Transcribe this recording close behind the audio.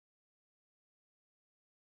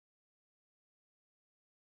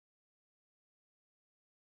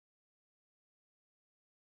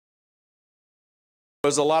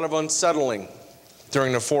was a lot of unsettling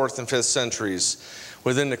during the 4th and 5th centuries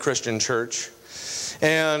within the Christian church.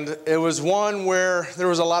 And it was one where there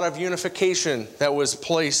was a lot of unification that was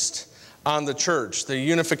placed on the church. The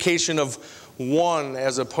unification of one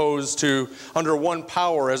as opposed to, under one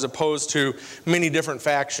power as opposed to many different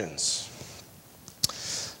factions.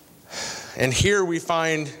 And here we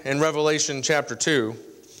find in Revelation chapter 2,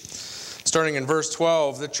 starting in verse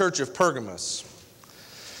 12, the church of Pergamos.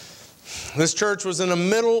 This church was in the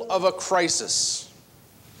middle of a crisis.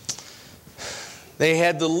 They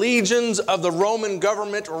had the legions of the Roman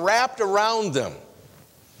government wrapped around them.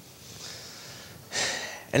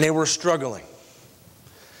 And they were struggling.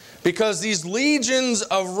 Because these legions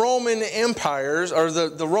of Roman empires, or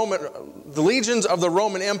the legions of the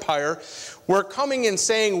Roman Empire, were coming and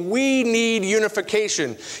saying, we need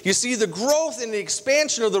unification. You see, the growth and the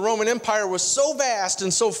expansion of the Roman Empire was so vast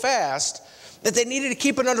and so fast that they needed to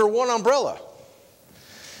keep it under one umbrella.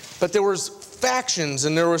 But there was factions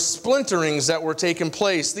and there were splinterings that were taking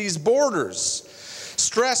place. These borders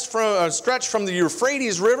stretched from the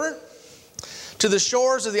Euphrates River to the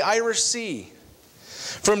shores of the Irish Sea,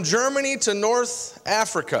 from Germany to North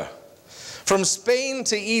Africa, from Spain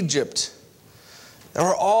to Egypt. There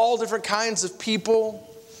were all different kinds of people,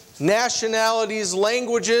 nationalities,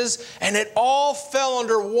 languages, and it all fell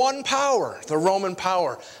under one power, the Roman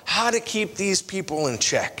power. How to keep these people in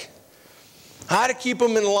check. How to keep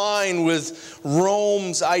them in line with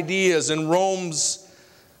Rome's ideas and Rome's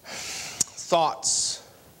thoughts.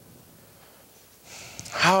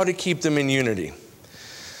 How to keep them in unity.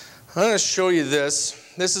 I'm going to show you this.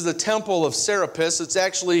 This is the temple of Serapis. It's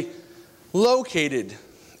actually located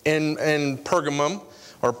in Pergamum,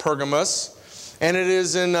 or Pergamos. And it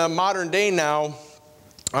is in modern day now,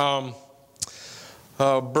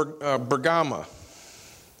 Bergama,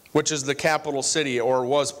 which is the capital city, or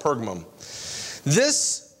was Pergamum.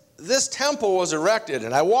 This temple was erected,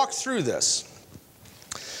 and I walked through this,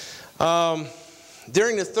 during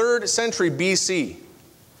the 3rd century BC,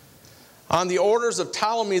 on the orders of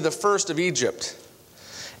Ptolemy I of Egypt.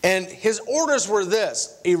 And his orders were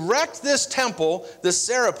this: erect this temple, the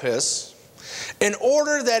Serapis, in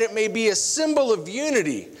order that it may be a symbol of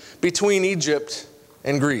unity between Egypt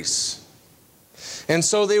and Greece. And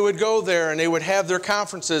so they would go there and they would have their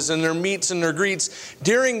conferences and their meets and their greets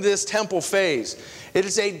during this temple phase. It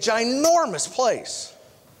is a ginormous place.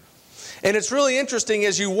 And it's really interesting,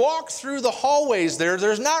 as you walk through the hallways there,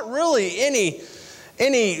 there's not really any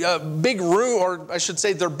big room, or I should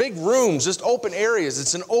say they're big rooms, just open areas.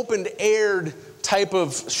 It's an open-aired type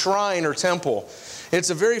of shrine or temple. It's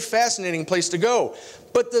a very fascinating place to go.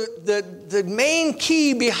 But the main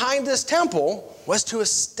key behind this temple was to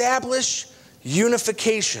establish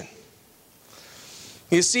unification.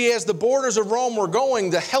 You see, as the borders of Rome were going,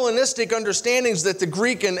 the Hellenistic understandings that the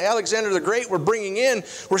Greek and Alexander the Great were bringing in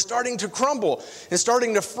were starting to crumble and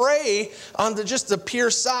starting to fray on just the pure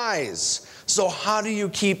size. So how do you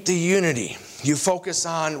keep the unity? You focus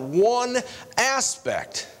on one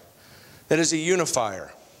aspect that is a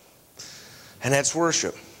unifier, and that's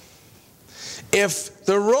worship. If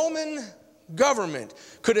the Roman government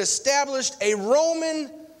could establish a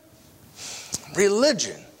Roman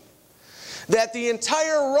religion that the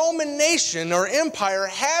entire Roman nation or empire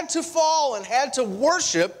had to fall and had to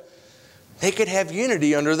worship, they could have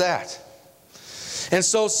unity under that. And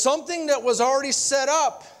so something that was already set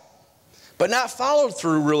up but not followed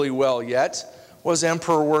through really well yet was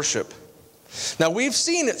emperor worship. Now, we've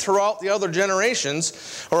seen it throughout the other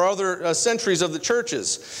generations or other centuries of the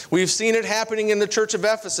churches. We've seen it happening in the church of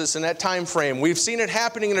Ephesus in that time frame. We've seen it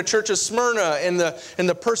happening in the church of Smyrna in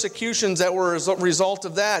the persecutions that were a result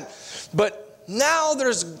of that. But now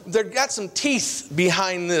they've got some teeth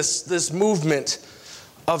behind this movement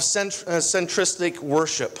of centristic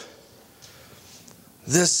worship.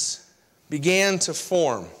 This began to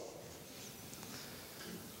form.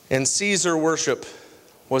 And Caesar worship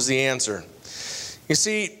was the answer. You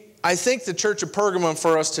see, I think the church of Pergamum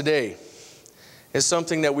for us today is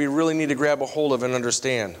something that we really need to grab a hold of and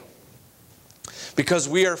understand. Because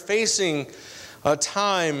we are facing a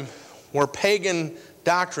time where pagan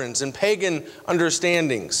doctrines and pagan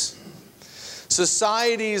understandings,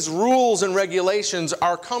 society's rules and regulations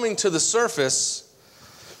are coming to the surface,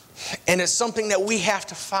 and it's something that we have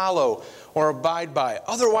to follow or abide by.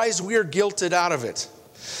 Otherwise, we are guilted out of it.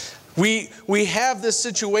 We have this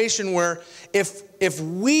situation where if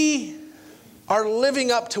we are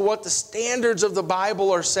living up to what the standards of the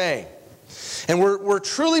Bible are saying, and we're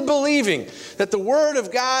truly believing that the Word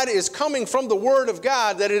of God is coming from the Word of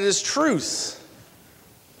God, that it is truth,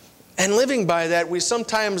 and living by that, we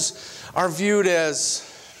sometimes are viewed as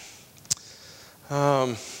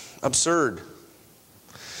absurd,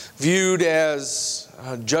 viewed as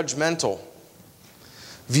judgmental,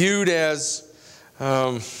 viewed as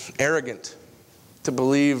arrogant to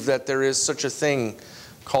believe that there is such a thing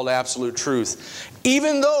called absolute truth,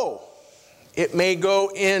 even though it may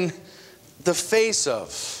go in the face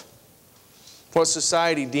of what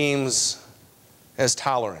society deems as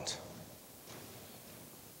tolerant.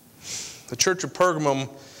 The Church of Pergamum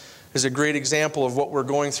is a great example of what we're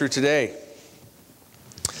going through today.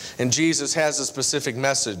 And Jesus has a specific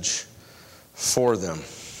message for them.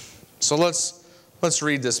 So let's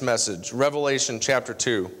read this message. Revelation chapter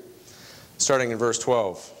 2, starting in verse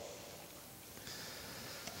 12.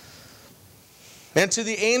 And to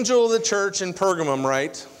the angel of the church in Pergamum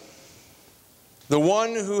write, the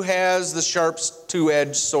one who has the sharp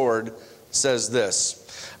two-edged sword says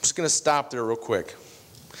this. I'm just going to stop there real quick.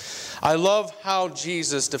 I love how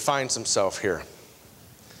Jesus defines himself here.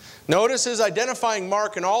 Notice his identifying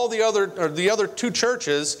mark and all the other two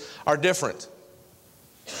churches are different.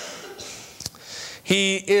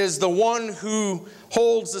 He is the one who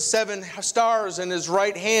holds the 7 stars in his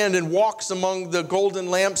right hand and walks among the golden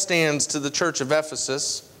lampstands to the church of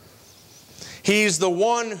Ephesus. He's the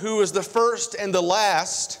one who is the first and the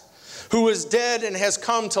last, who is dead and has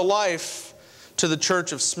come to life, to the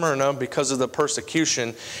church of Smyrna because of the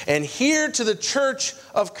persecution, and here to the church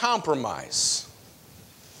of compromise.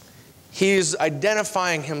 He's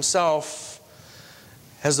identifying himself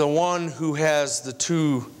as the one who has the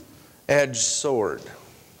two-edged sword.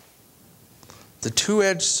 The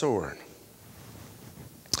two-edged sword.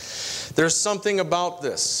 There's something about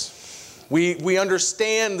this. We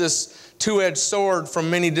understand this two-edged sword from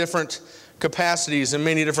many different capacities and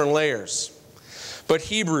many different layers. But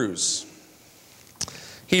Hebrews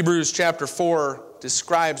chapter 4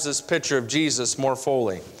 describes this picture of Jesus more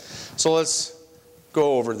fully. So let's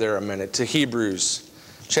go over there a minute to Hebrews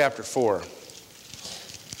chapter 4.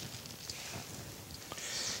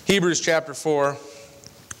 Hebrews chapter 4,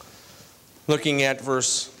 looking at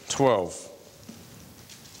verse 12.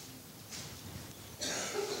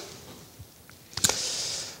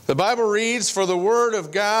 The Bible reads, for the word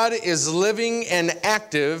of God is living and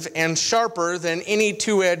active and sharper than any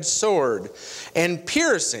two-edged sword, and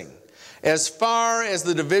piercing as far as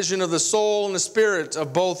the division of the soul and the spirit,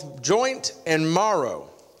 of both joint and marrow,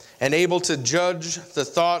 and able to judge the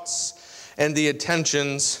thoughts and the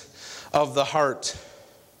intentions of the heart.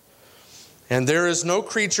 And there is no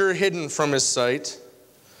creature hidden from his sight,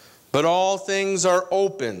 but all things are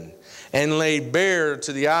open and laid bare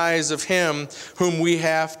to the eyes of him whom we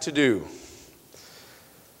have to do.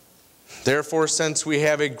 Therefore, since we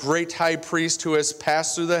have a great high priest who has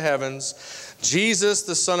passed through the heavens, Jesus,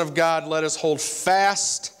 the Son of God, let us hold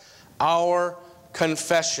fast our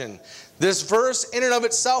confession. This verse in and of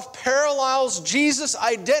itself parallels Jesus'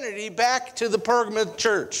 identity back to the Pergamum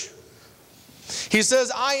church. He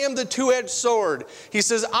says, I am the two-edged sword. He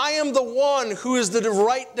says, I am the one who is the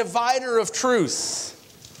right divider of truth.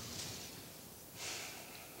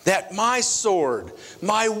 That my sword,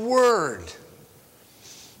 my word,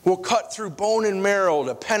 will cut through bone and marrow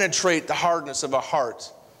to penetrate the hardness of a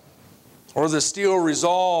heart, or the steel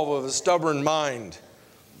resolve of a stubborn mind.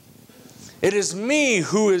 It is me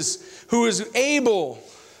who is able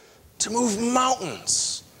to move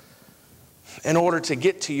mountains in order to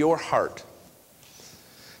get to your heart.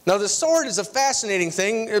 Now, the sword is a fascinating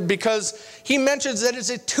thing because he mentions that it's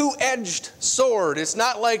a two-edged sword. It's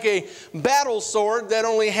not like a battle sword that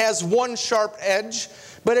only has one sharp edge,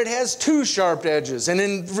 but it has two sharp edges. And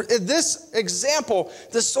in this example,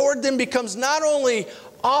 the sword then becomes not only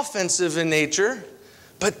offensive in nature,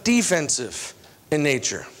 but defensive in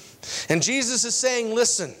nature. And Jesus is saying,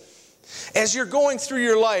 listen, as you're going through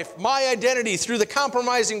your life, my identity through the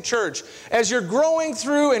compromising church, as you're growing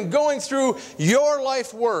through and going through your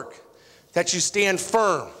life work, that you stand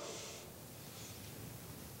firm,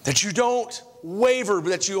 that you don't waver, but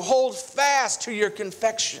that you hold fast to your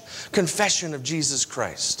confession of Jesus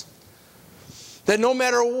Christ. That no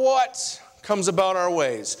matter what comes about our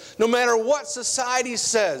ways, no matter what society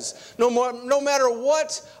says, no matter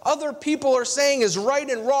what other people are saying is right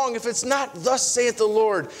and wrong, if it's not thus saith the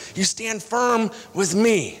Lord, you stand firm with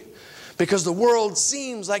me, because the world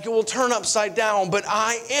seems like it will turn upside down, but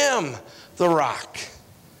I am the rock,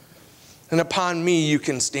 and upon me you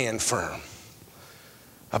can stand firm.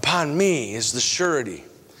 Upon me is the surety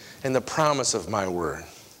and the promise of my word.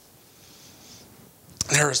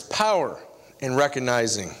 There is power in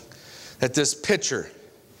recognizing that this picture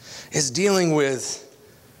is dealing with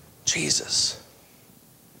Jesus.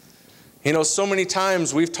 You know, so many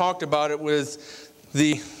times we've talked about it with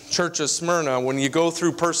the church of Smyrna, when you go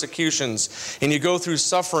through persecutions and you go through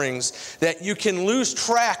sufferings, that you can lose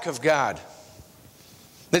track of God.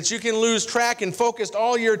 That you can lose track and focus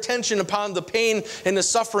all your attention upon the pain and the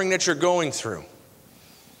suffering that you're going through.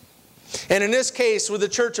 And in this case, with the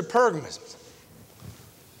church of Pergamos,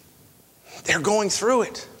 they're going through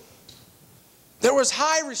it. There was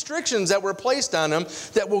high restrictions that were placed on them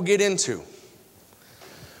that we'll get into.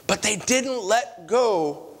 But they didn't let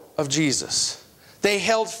go of Jesus. They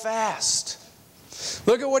held fast.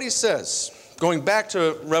 Look at what he says. Going back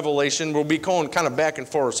to Revelation, we'll be going kind of back and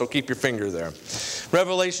forth, so keep your finger there.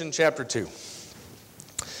 Revelation chapter 2.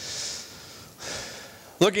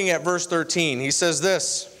 Looking at verse 13, he says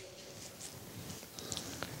this.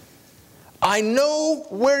 I know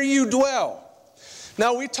where you dwell.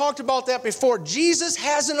 Now, we talked about that before. Jesus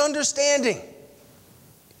has an understanding.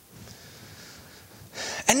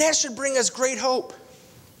 And that should bring us great hope.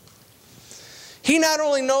 He not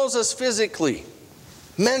only knows us physically,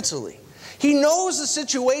 mentally, he knows the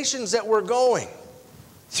situations that we're going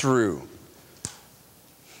through,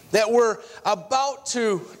 that we're about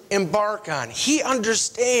to embark on. He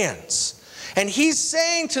understands. And he's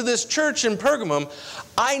saying to this church in Pergamum,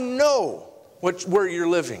 I know where you're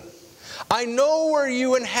living. I know where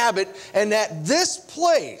you inhabit, and that this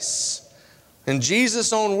place, in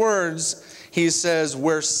Jesus' own words, he says,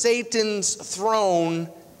 where Satan's throne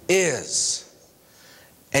is,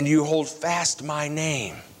 and you hold fast my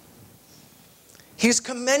name. He's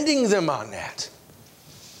commending them on that.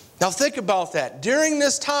 Now think about that. During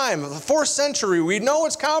this time, the 4th century, we know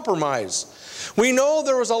it's compromised. We know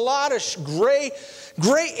there was a lot of gray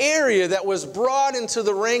area that was brought into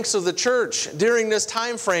the ranks of the church during this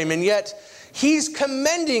time frame, and yet he's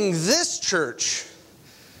commending this church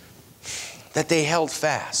that they held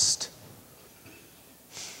fast.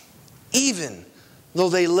 Even though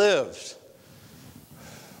they lived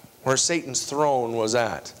where Satan's throne was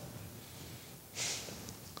at.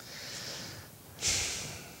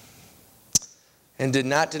 And did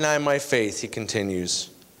not deny my faith, he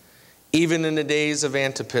continues, even in the days of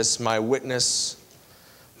Antipas, my witness,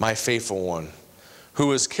 my faithful one, who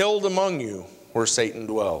was killed among you where Satan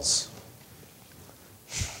dwells.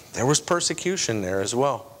 There was persecution there as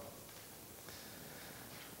well.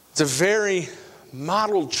 It's a very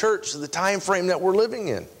modeled church of the time frame that we're living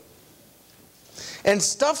in. And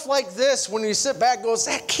stuff like this, when you sit back and go,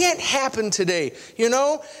 that can't happen today. You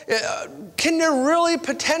know, can there really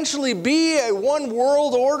potentially be a one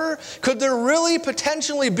world order? Could there really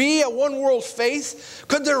potentially be a one world faith?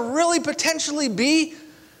 Could there really potentially be?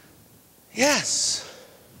 Yes,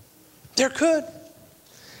 there could.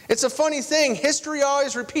 It's a funny thing. History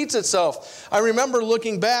always repeats itself. I remember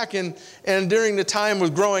looking back and during the time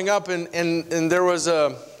of growing up, and there was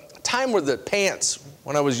a time with the pants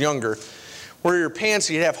when I was younger, where your pants,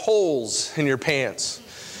 you'd have holes in your pants.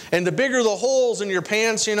 And the bigger the holes in your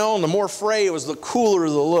pants, you know, and the more fray it was, the cooler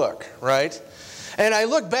the look, right? And I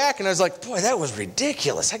look back and I was like, boy, that was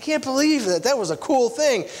ridiculous. I can't believe that. That was a cool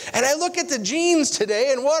thing. And I look at the jeans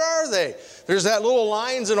today, and what are they? There's that little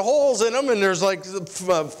lines and holes in them, and there's like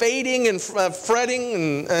fading and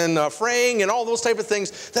fretting and fraying and all those type of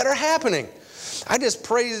things that are happening. I just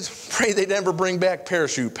pray they never bring back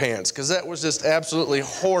parachute pants, because that was just absolutely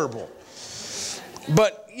horrible.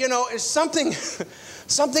 But, you know, it's something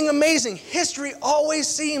amazing. History always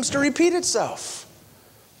seems to repeat itself.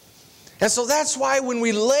 And so that's why when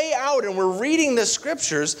we lay out and we're reading the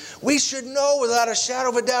scriptures, we should know without a shadow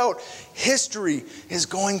of a doubt, history is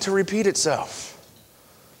going to repeat itself.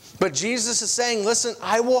 But Jesus is saying, listen,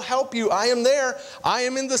 I will help you. I am there. I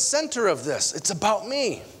am in the center of this. It's about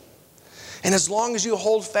me. And as long as you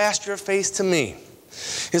hold fast your faith to me,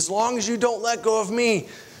 as long as you don't let go of me,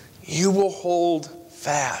 you will hold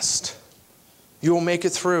fast. You will make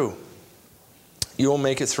it through. You will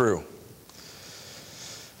make it through.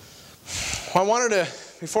 I wanted to,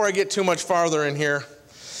 before I get too much farther in here,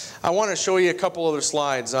 I want to show you a couple other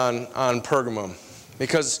slides on Pergamum,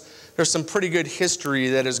 because there's some pretty good history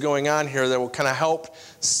that is going on here that will kind of help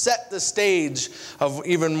set the stage of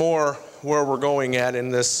even more where we're going at in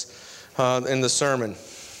this in the sermon.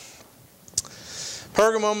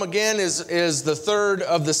 Pergamum, again, is the third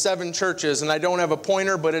of the 7 churches, and I don't have a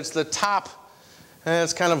pointer, but it's the top, and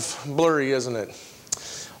it's kind of blurry, isn't it?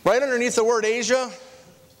 Right underneath the word Asia,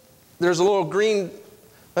 there's a little green,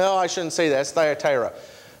 well, I shouldn't say that, it's Thyatira.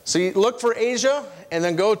 So you look for Asia, and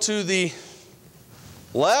then go to the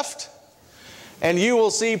left, and you will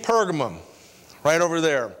see Pergamum, right over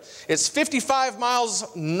there. It's 55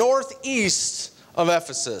 miles northeast of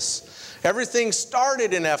Ephesus. Everything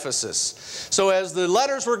started in Ephesus. So as the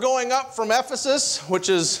letters were going up from Ephesus, which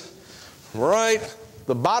is right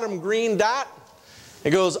the bottom green dot,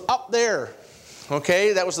 it goes up there.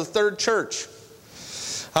 Okay, that was the third church.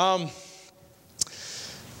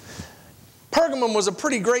 Pergamum was a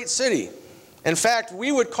pretty great city. In fact,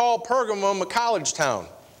 we would call Pergamum a college town.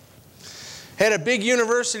 Had a big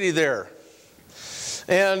university there.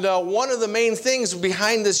 And one of the main things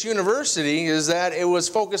behind this university is that it was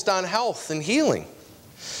focused on health and healing.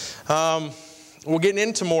 We'll get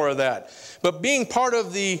into more of that. But being part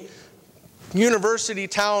of the university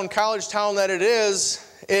town, college town that it is,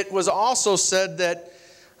 it was also said that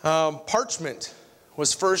parchment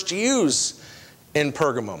was first used in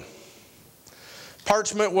Pergamum.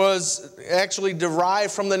 Parchment was actually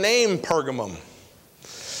derived from the name Pergamum.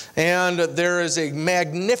 And there is a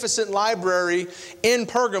magnificent library in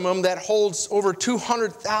Pergamum that holds over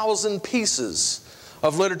 200,000 pieces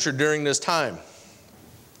of literature during this time.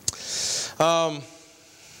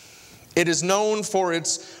 It is known for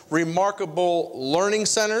its remarkable learning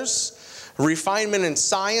centers. Refinement in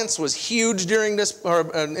science was huge during this,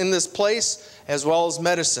 in this place, as well as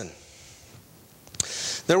medicine.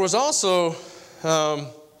 There was also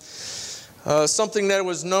something that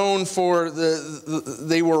was known for,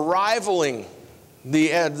 they were rivaling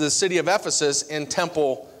the city of Ephesus in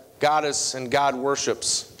temple goddess and god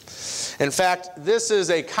worships. In fact, this is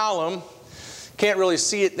a column. Can't really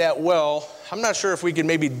see it that well. I'm not sure if we could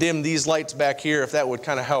maybe dim these lights back here, if that would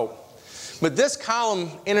kind of help. But this column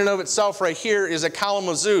in and of itself right here is a column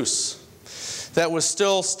of Zeus that was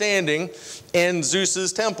still standing in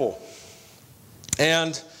Zeus's temple.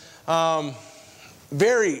 And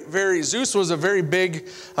Zeus was a very big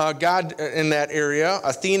god in that area,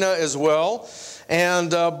 Athena as well. And,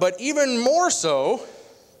 but even more so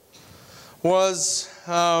was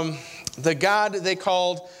the god they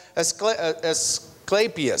called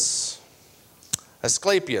Asclepius.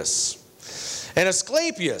 And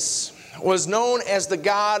Asclepius was known as the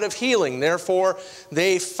god of healing. Therefore,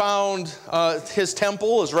 they found his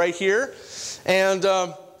temple is right here. And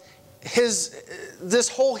this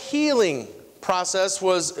whole healing process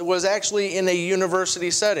was actually in a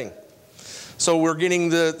university setting. So we're getting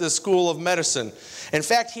the School of Medicine. In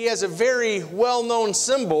fact, he has a very well-known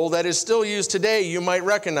symbol that is still used today. You might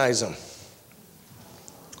recognize him.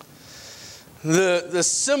 The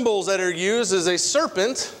symbols that are used is a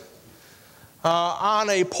serpent on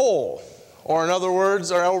a pole. Or in other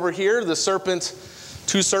words, are over here, the serpent,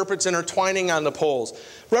 two serpents intertwining on the poles,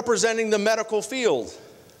 representing the medical field.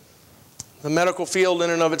 The medical field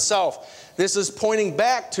in and of itself. This is pointing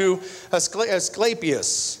back to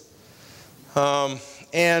Asclepius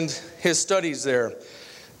and his studies there.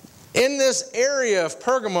 In this area of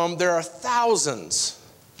Pergamum, there are thousands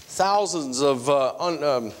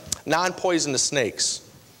of non-poisonous snakes.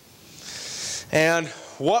 And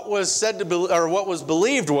what was said to be, or what was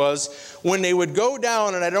believed was, when they would go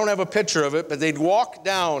down, and I don't have a picture of it, but they'd walk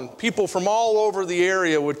down, people from all over the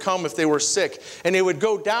area would come if they were sick, and they would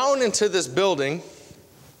go down into this building,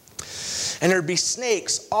 and there'd be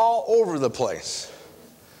snakes all over the place.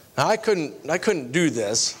 Now I couldn't do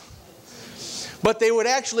this, but they would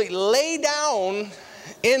actually lay down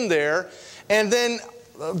in there, and then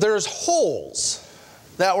there's holes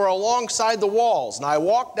that were alongside the walls. Now I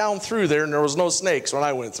walked down through there and there was no snakes when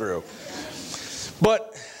I went through.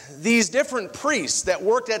 But these different priests that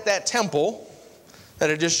worked at that temple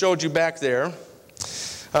that I just showed you back there,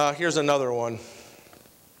 here's another one.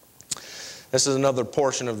 This is another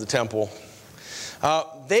portion of the temple.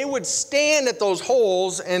 They would stand at those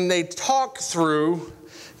holes and they'd talk through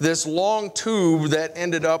this long tube that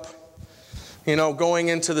ended up, going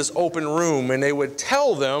into this open room, and they would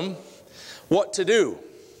tell them what to do.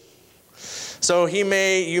 So you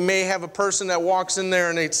may have a person that walks in there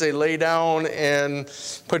and they'd say, lay down and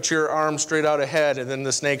put your arm straight out ahead, and then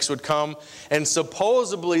the snakes would come, and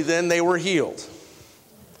supposedly then they were healed.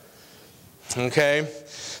 Okay?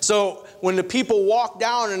 So when the people walked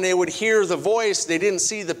down and they would hear the voice, they didn't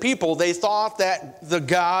see the people, they thought that the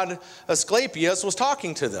god Asclepius was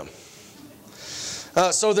talking to them.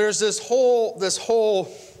 So there's this whole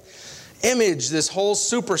image, this whole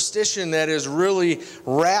superstition that is really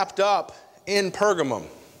wrapped up in Pergamum.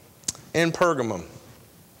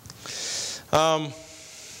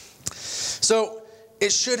 So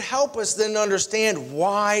it should help us then understand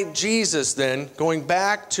why Jesus then, going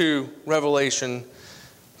back to Revelation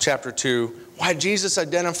chapter 2, why Jesus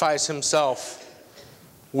identifies himself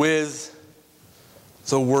with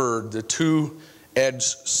the Word, the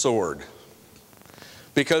two-edged sword.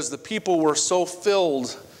 Because the people were so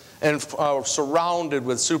filled and surrounded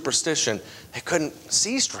with superstition, they couldn't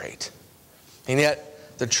see straight. And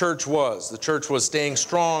yet the church was. The church was staying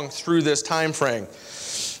strong through this time frame.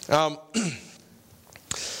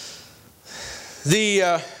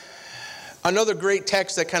 Another great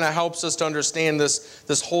text that kind of helps us to understand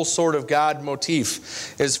this whole sort of God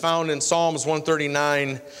motif is found in Psalms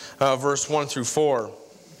 139, verse 1 through 4.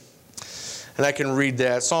 And I can read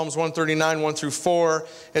that. Psalms 139, 1 through 4.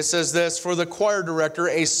 It says this, "For the choir director,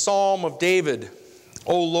 a psalm of David.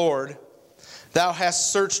 O Lord, thou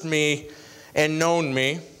hast searched me and known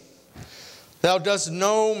me. Thou dost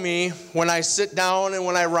know me when I sit down and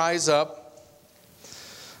when I rise up.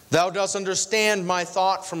 Thou dost understand my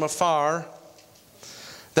thought from afar.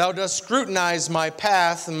 Thou dost scrutinize my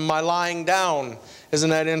path and my lying down." Isn't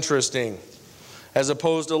that interesting? As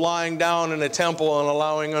opposed to lying down in a temple and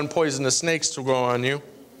allowing unpoisonous snakes to grow on you.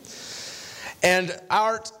 And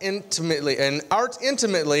art intimately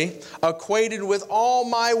acquainted with all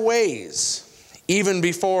my ways, even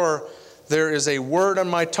before there is a word on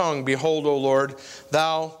my tongue. Behold, O Lord,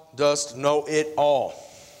 thou dost know it all.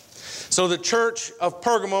 So the church of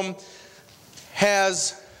Pergamum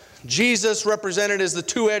has Jesus represented as the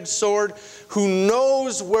two-edged sword, who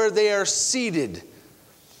knows where they are seated,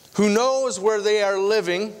 who knows where they are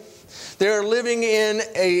living. They are living in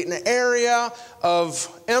an area of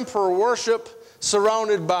emperor worship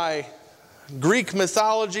surrounded by Greek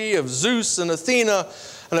mythology of Zeus and Athena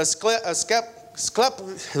and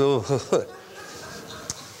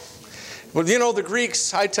Well, you know, the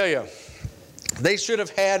Greeks, I tell you, they should have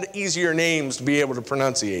had easier names to be able to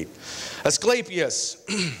pronunciate. Asclepius.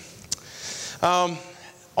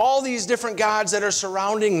 All these different gods that are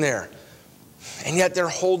surrounding there. And yet they're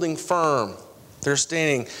holding firm. They're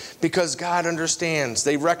standing because God understands.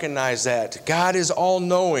 They recognize that. God is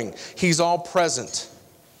all-knowing. He's all-present.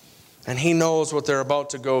 And He knows what they're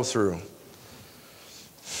about to go through.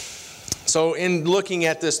 So in looking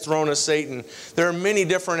at this throne of Satan, there are many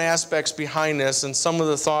different aspects behind this. And some of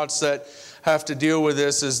the thoughts that have to deal with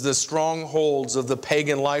this is the strongholds of the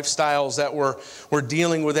pagan lifestyles that were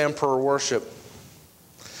dealing with emperor worship.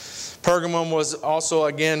 Pergamum was also,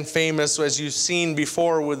 again, famous, as you've seen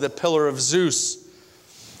before, with the pillar of Zeus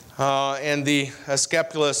and the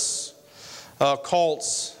Asclepius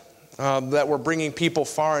cults that were bringing people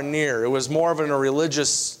far and near. It was more of a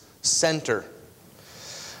religious center.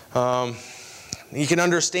 You can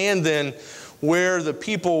understand then where the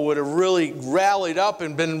people would have really rallied up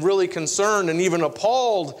and been really concerned and even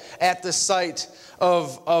appalled at the sight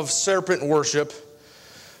of serpent worship,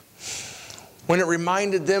 when it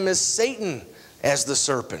reminded them as Satan as the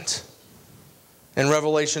serpent in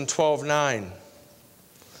Revelation 12:9.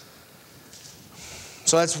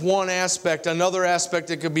 So that's one aspect. Another aspect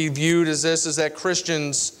that could be viewed as this is that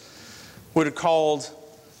Christians would have called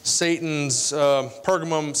Satan's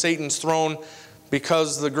Pergamum Satan's throne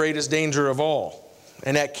because the greatest danger of all.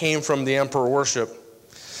 And that came from the emperor worship.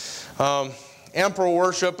 Emperor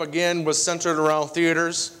worship, again, was centered around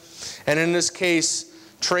theaters. And in this case,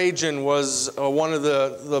 Trajan was one of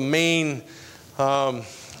the main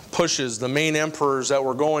pushes, the main emperors that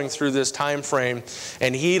were going through this time frame.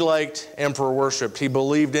 And he liked emperor worship. He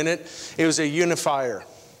believed in it. It was a unifier.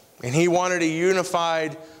 And he wanted a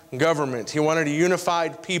unified government. He wanted a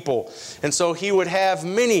unified people. And so he would have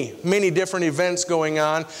many, many different events going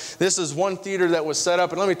on. This is one theater that was set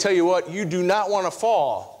up. And let me tell you what, you do not want to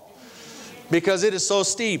fall because it is so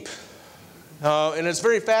steep. And it's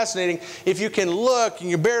very fascinating. If you can look, and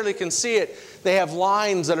you barely can see it, they have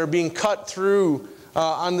lines that are being cut through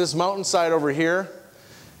on this mountainside over here.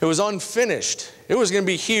 It was unfinished. It was going to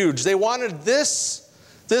be huge. They wanted this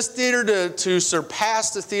theater to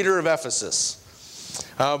surpass the theater of Ephesus.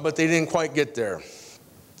 But they didn't quite get there.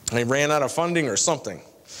 They ran out of funding or something.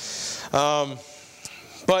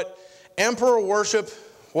 But emperor worship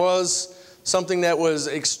was something that was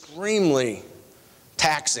extremely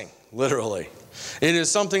taxing. Literally. It is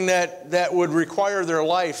something that would require their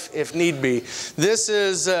life if need be. This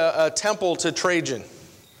is a temple to Trajan.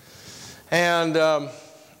 And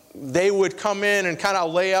they would come in and kind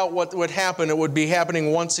of lay out what would happen. It would be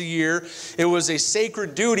happening once a year. It was a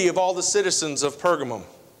sacred duty of all the citizens of Pergamum.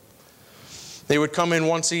 They would come in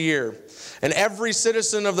once a year. And every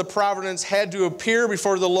citizen of the province had to appear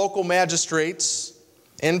before the local magistrates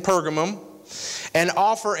in Pergamum and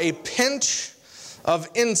offer a pinch of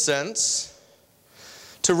incense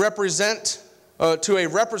to a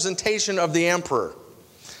representation of the emperor.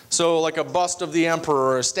 So like a bust of the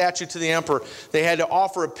emperor or a statue to the emperor. They had to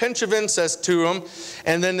offer a pinch of incense to him,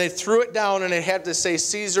 and then they threw it down and it had to say,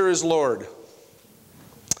 "Caesar is Lord."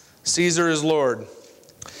 Caesar is Lord.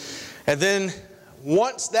 And then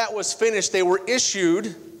once that was finished, they were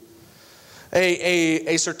issued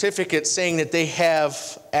a certificate saying that they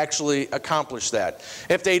have actually accomplished that.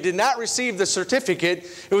 If they did not receive the certificate,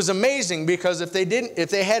 it was amazing because if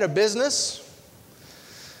they had a business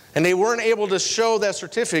and they weren't able to show that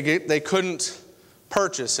certificate, they couldn't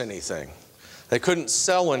purchase anything. They couldn't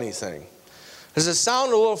sell anything. Does it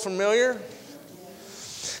sound a little familiar?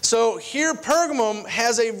 So here Pergamum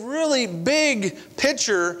has a really big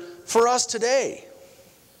picture for us today.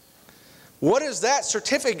 What is that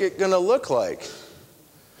certificate going to look like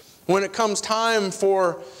when it comes time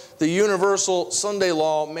for the universal Sunday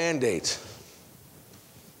law mandate?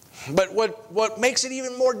 But what makes it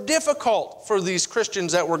even more difficult for these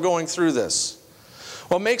Christians that were going through this,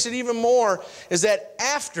 what makes it even more is that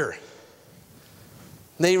after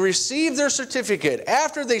they received their certificate,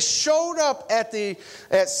 after they showed up at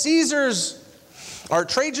Caesar's or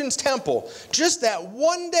Trajan's temple, just that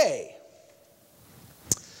one day,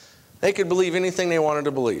 they could believe anything they wanted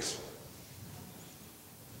to believe.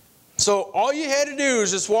 So all you had to do is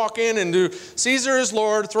just walk in and do Caesar is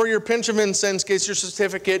Lord, throw your pinch of incense, get your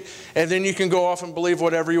certificate, and then you can go off and believe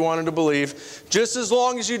whatever you wanted to believe, just as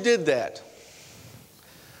long as you did that.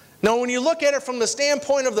 Now, when you look at it from the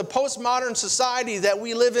standpoint of the postmodern society that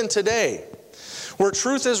we live in today, where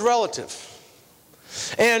truth is relative,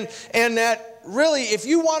 and that really, if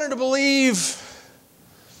you wanted to believe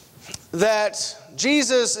that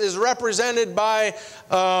Jesus is represented by,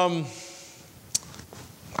 I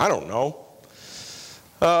don't know,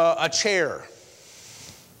 a chair,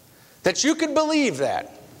 that you could believe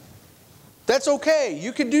that. That's okay.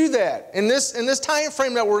 You could do that in this time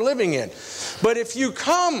frame that we're living in. But if you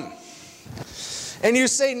come and you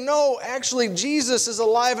say, no, actually Jesus is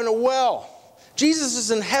alive and well. Jesus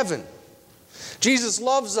is in heaven. Jesus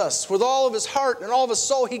loves us with all of his heart and all of his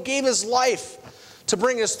soul. He gave his life to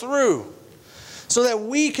bring us through so that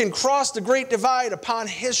we can cross the great divide upon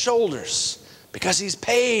his shoulders because he's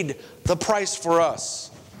paid the price for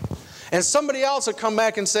us. And somebody else will come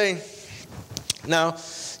back and say, now,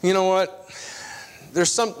 you know what?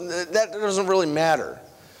 There's something that doesn't really matter.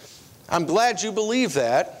 I'm glad you believe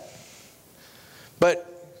that,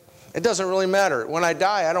 but it doesn't really matter. When I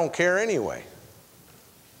die, I don't care anyway.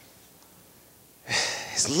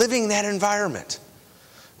 It's living in that environment,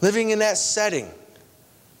 living in that setting.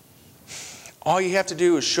 All you have to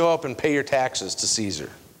do is show up and pay your taxes to Caesar.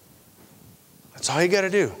 That's all you got to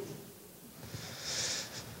do.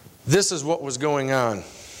 This is what was going on.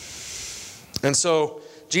 And so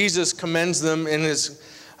Jesus commends them and is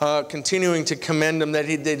continuing to commend them that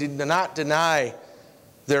they did not deny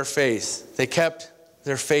their faith. They kept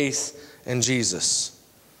their faith in Jesus.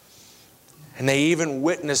 And they even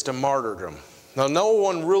witnessed a martyrdom. Now, no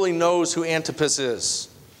one really knows who Antipas is.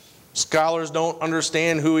 Scholars don't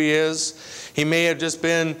understand who he is. He may have just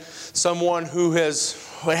been someone who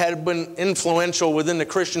had been influential within the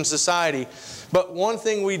Christian society. But one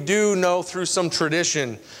thing we do know through some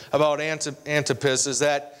tradition about Antipas is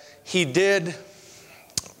that he did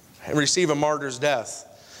receive a martyr's death.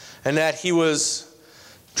 And that he was,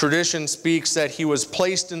 tradition speaks that he was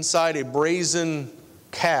placed inside a brazen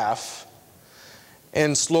calf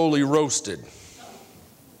and slowly roasted.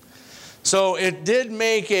 So it did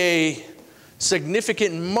make a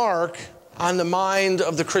significant mark on the mind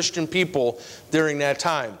of the Christian people during that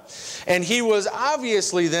time. And he was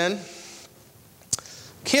obviously then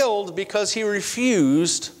killed because he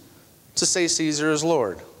refused to say Caesar is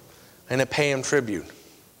Lord and to pay him tribute.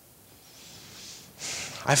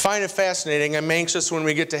 I find it fascinating. I'm anxious when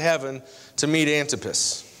we get to heaven to meet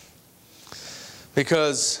Antipas,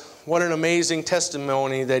 because what an amazing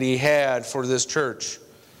testimony that he had for this church.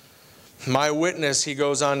 My witness, he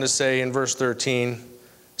goes on to say in verse 13,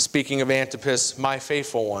 speaking of Antipas, my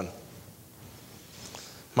faithful one.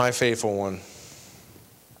 My faithful one.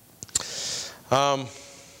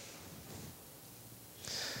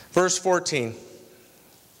 Verse 14.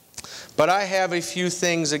 But I have a few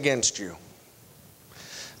things against you.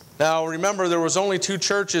 Now remember, there was only 2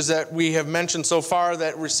 churches that we have mentioned so far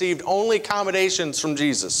that received only accommodations from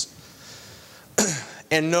Jesus.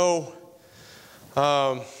 And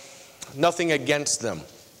nothing against them.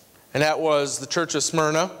 And that was the church of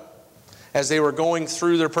Smyrna, as they were going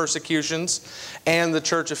through their persecutions, and the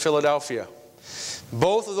church of Philadelphia.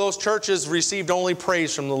 Both of those churches received only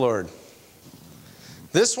praise from the Lord.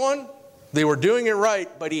 This one, they were doing it right,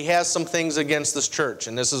 but he has some things against this church,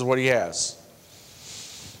 and this is what he has.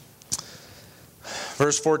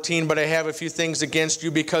 Verse 14, but I have a few things against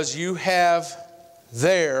you, because you have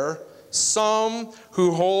there some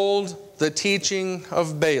who hold the teaching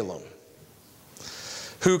of Balaam,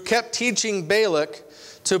 who kept teaching Balak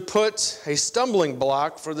to put a stumbling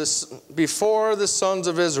block before the sons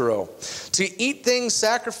of Israel, to eat things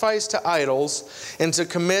sacrificed to idols, and to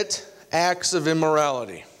commit acts of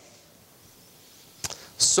immorality.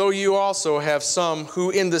 so you also have some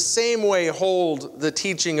who in the same way hold the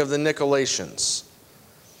teaching of the Nicolaitans.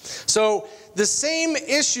 So the same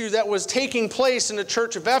issue that was taking place in the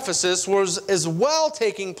church of Ephesus was as well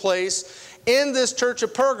taking place in this church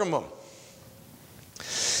of Pergamum.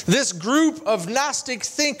 This group of Gnostic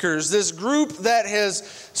thinkers, this group that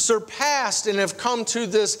has surpassed and have come to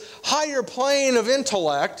this higher plane of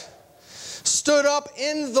intellect, stood up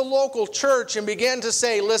in the local church and began to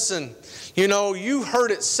say, listen, you know, you heard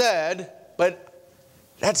it said, but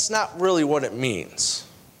that's not really what it means.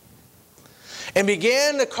 And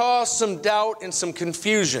began to cause some doubt and some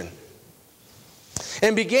confusion.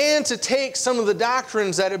 And began to take some of the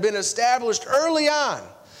doctrines that have been established early on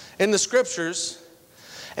in the Scriptures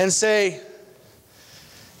and say,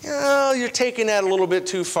 you know, you're taking that a little bit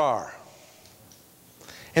too far.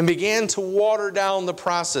 And began to water down the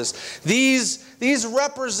process. These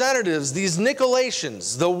representatives, these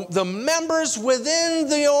Nicolaitans, the members within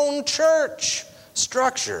the own church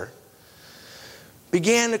structure,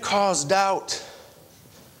 began to cause doubt.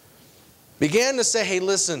 Began to say, hey,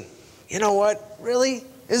 listen, you know what? Really?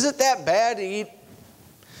 Is it that bad to eat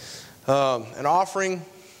an offering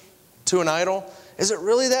to an idol? Is it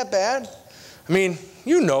really that bad? I mean,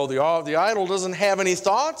 you know the idol doesn't have any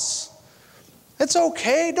thoughts. It's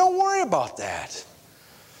okay. Don't worry about that.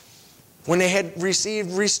 When they had received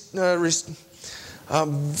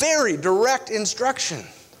very direct instruction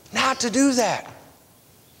not to do that.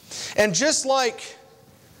 And just like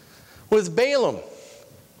with Balaam,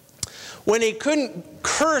 when he couldn't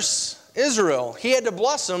curse Israel, he had to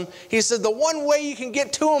bless them. He said, the one way you can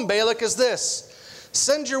get to them, Balak, is this.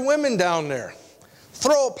 Send your women down there.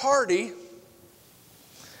 Throw a party,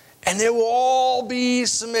 and they will all be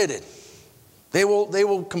submitted. They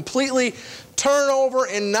will completely turn over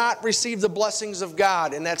and not receive the blessings of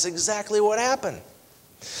God. And that's exactly what happened.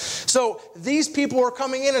 So these people are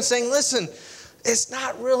coming in and saying, listen, it's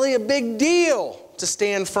not really a big deal to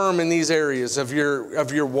stand firm in these areas of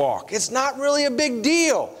your walk. It's not really a big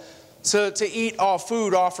deal to eat all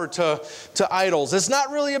food offered to idols. It's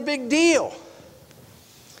not really a big deal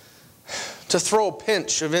to throw a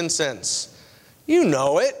pinch of incense. You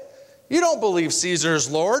know it. You don't believe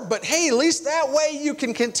Caesar's Lord, but hey, at least that way you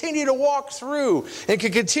can continue to walk through and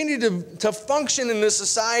can continue to function in this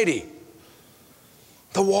society.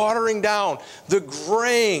 The watering down, the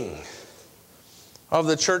graying of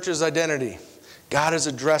the church's identity, God is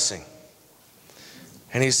addressing.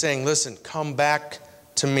 And He's saying, listen, come back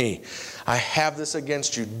to me. I have this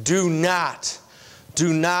against you. Do not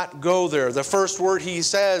go there. The first word He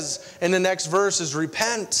says in the next verse is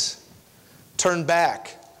repent. Turn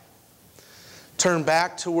back. Turn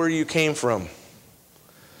back to where you came from.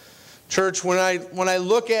 Church, when I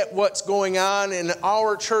look at what's going on in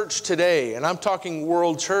our church today, and I'm talking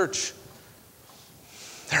world church,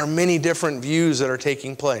 there are many different views that are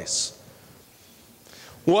taking place.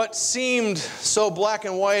 What seemed so black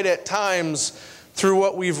and white at times through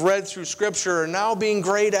what we've read through Scripture are now being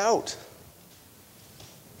grayed out.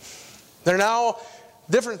 There are now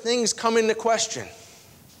different things come into question.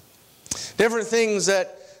 Different things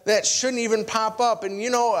that shouldn't even pop up. And you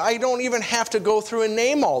know, I don't even have to go through and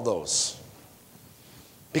name all those.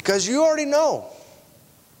 Because you already know.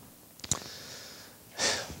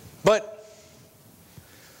 But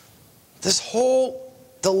this whole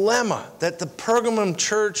dilemma that the Pergamum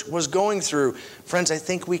church was going through, friends, I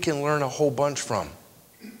think we can learn a whole bunch from.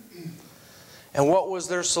 And what was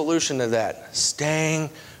their solution to that? Staying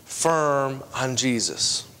firm on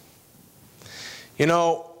Jesus. You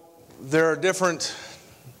know, there are different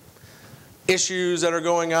issues that are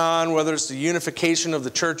going on, whether it's the unification of the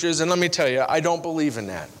churches. And let me tell you, I don't believe in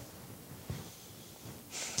that.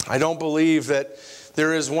 I don't believe that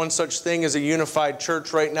there is one such thing as a unified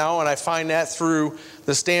church right now, and I find that through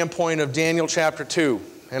the standpoint of Daniel chapter 2,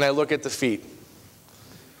 and I look at the feet.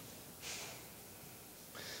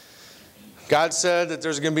 God said that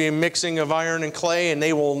there's going to be a mixing of iron and clay, and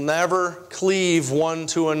they will never cleave one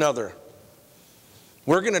to another.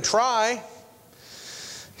 We're going to try.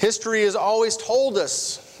 History has always told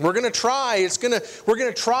us we're going to try. We're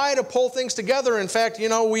going to try to pull things together. In fact, you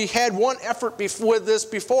know, we had one effort with this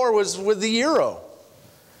before was with the euro.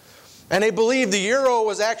 And they believed the euro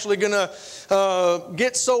was actually going to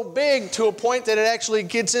get so big to a point that it actually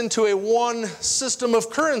gets into a one system of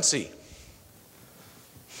currency.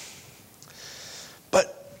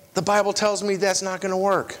 But the Bible tells me that's not going to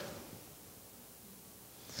work.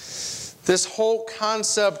 This whole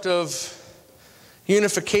concept of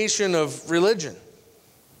unification of religion,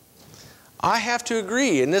 I have to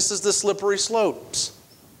agree, and this is the slippery slopes,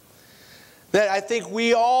 that I think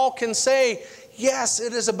we all can say, yes,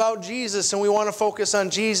 it is about Jesus and we want to focus on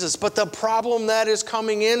Jesus. But the problem that is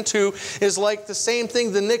coming into is like the same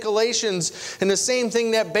thing the Nicolaitans and the same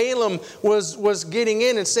thing that Balaam was getting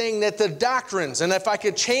in and saying that the doctrines, and if I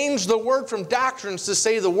could change the word from doctrines to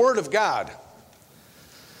say the Word of God.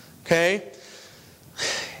 Okay?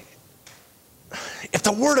 If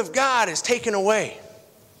the Word of God is taken away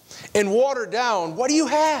and watered down, what do you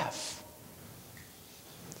have?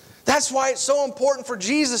 That's why it's so important for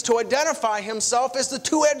Jesus to identify himself as the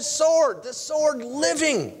two-edged sword, the sword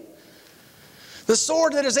living. The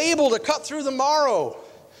sword that is able to cut through the marrow,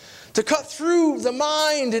 to cut through the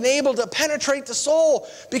mind and able to penetrate the soul,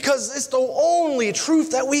 because it's the only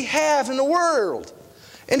truth that we have in the world.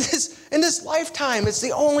 In this lifetime, it's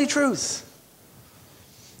the only truth.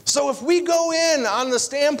 So if we go in on the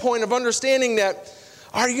standpoint of understanding that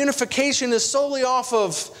our unification is solely off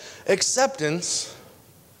of acceptance,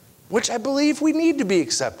 which I believe we need to be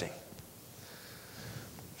accepting,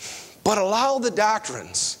 but allow the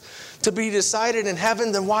doctrines to be decided in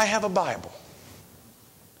heaven, then why have a Bible?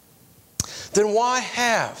 Then why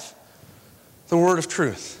have the Word of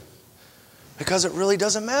truth? Because it really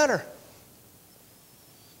doesn't matter.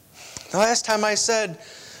 The last time I said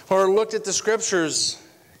or looked at the Scriptures,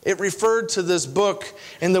 it referred to this book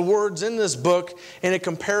and the words in this book in a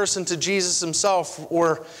comparison to Jesus himself,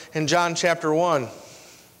 or in John chapter 1.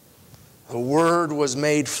 The Word was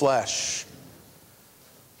made flesh.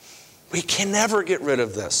 We can never get rid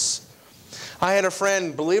of this. I had a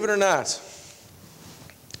friend, believe it or not,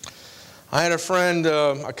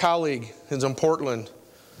 a colleague who's in Portland,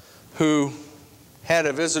 who had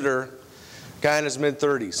a visitor, a guy in his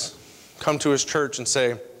mid-30s, come to his church and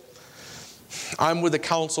say, I'm with the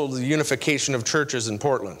Council of the Unification of Churches in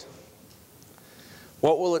Portland.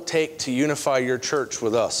 What will it take to unify your church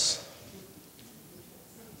with us?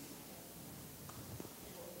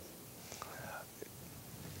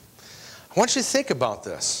 I want you to think about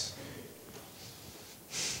this.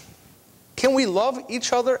 Can we love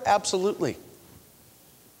each other? Absolutely.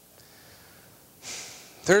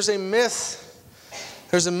 There's a myth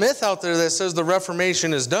out there that says the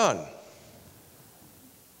Reformation is done.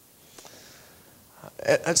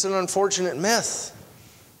 It's an unfortunate myth.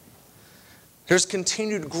 There's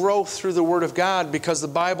continued growth through the Word of God because the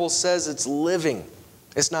Bible says it's living.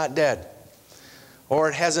 It's not dead. Or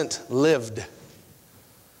it hasn't lived.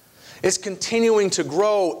 It's continuing to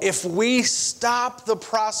grow. If we stop the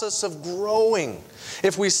process of growing,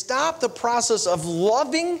 if we stop the process of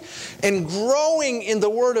loving and growing in the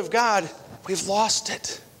Word of God, we've lost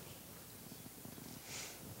it.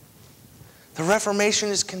 The Reformation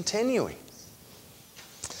is continuing.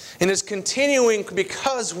 And it's continuing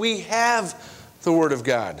because we have the Word of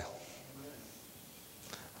God.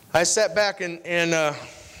 I sat back and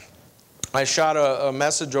I shot a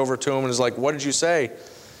message over to him and was like, what did you say?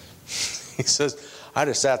 He says, I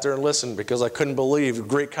just sat there and listened because I couldn't believe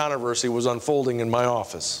great controversy was unfolding in my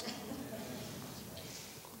office.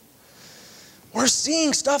 We're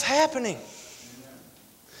seeing stuff happening.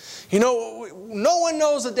 You know, no one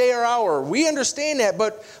knows the day or hour. We understand that,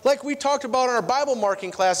 but like we talked about in our Bible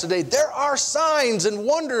marking class today, there are signs and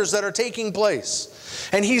wonders that are taking place.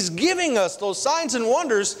 And He's giving us those signs and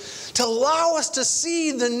wonders to allow us to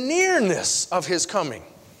see the nearness of His coming.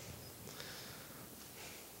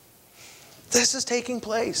 This is taking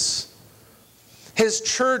place. His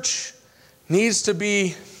church needs to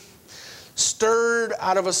be stirred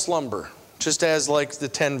out of a slumber, just as like the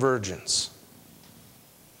 10 virgins.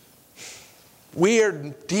 We are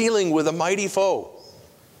dealing with a mighty foe.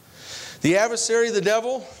 The adversary, the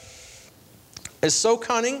devil, is so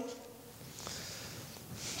cunning,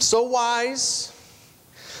 so wise,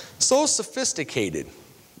 so sophisticated.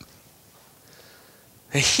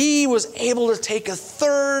 He was able to take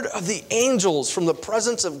 1/3 of the angels from the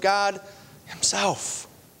presence of God Himself.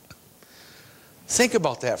 Think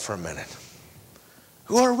about that for a minute.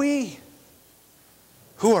 Who are we?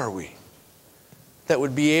 Who are we that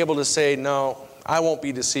would be able to say, no, I won't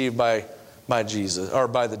be deceived by Jesus or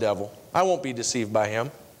by the devil. I won't be deceived by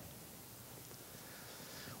him.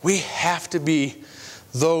 We have to be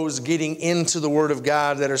those getting into the Word of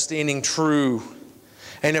God that are standing true.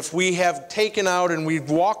 And if we have taken out and we've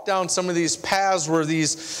walked down some of these paths where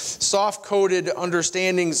these soft-coded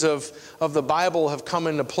understandings of the Bible have come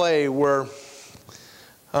into play, where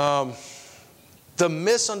the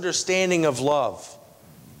misunderstanding of love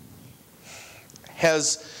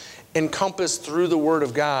has encompassed through the Word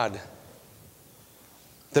of God,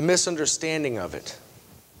 the misunderstanding of it.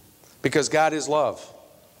 Because God is love.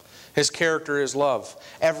 His character is love.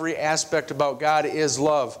 Every aspect about God is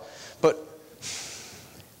love. But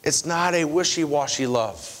it's not a wishy-washy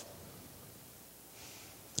love.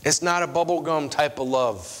 It's not a bubblegum type of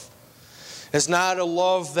love. It's not a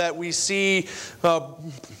love that we see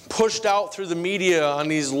pushed out through the media on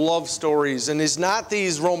these love stories. And it's not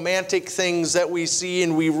these romantic things that we see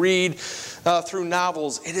and we read through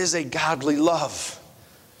novels. It is a godly love.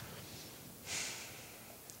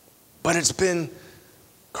 But it's been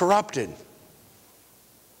corrupted.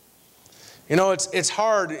 You know, it's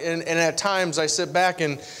hard, and at times I sit back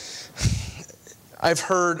and I've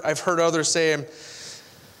heard others say,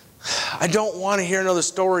 I don't want to hear another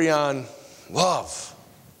story on love.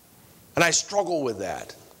 And I struggle with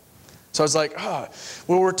that. So I was like, well,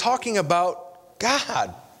 we're talking about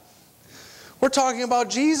God. We're talking about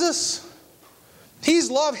Jesus.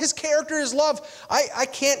 He's love. His character is love. I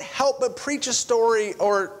can't help but preach a story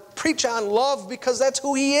or preach on love because that's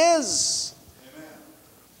who He is. Amen.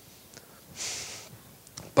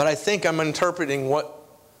 But I think I'm interpreting what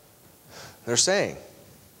they're saying.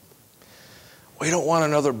 We don't want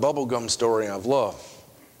another bubblegum story of love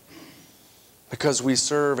because we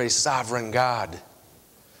serve a sovereign God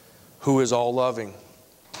who is all loving,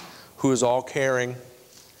 who is all caring,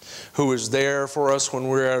 who is there for us when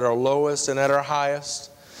we're at our lowest and at our highest,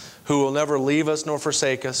 who will never leave us nor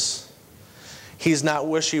forsake us. He's not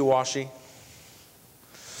wishy-washy.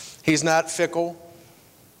 He's not fickle.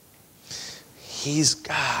 He's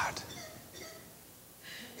God.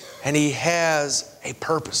 And He has a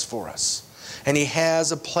purpose for us. And He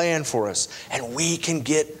has a plan for us. And we can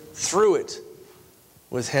get through it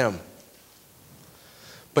with Him.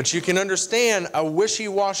 But you can understand a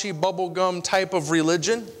wishy-washy bubblegum type of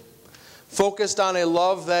religion focused on a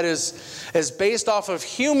love that is based off of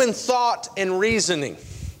human thought and reasoning.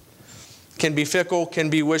 Can be fickle, can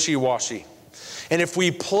be wishy-washy. And if we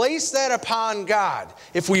place that upon God,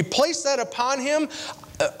 if we place that upon Him,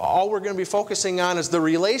 all we're going to be focusing on is the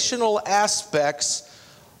relational aspects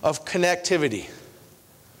of connectivity.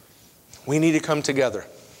 We need to come together.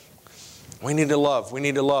 We need to love. We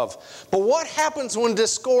need to love. But what happens when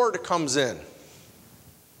discord comes in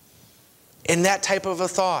that type of a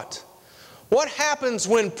thought? What happens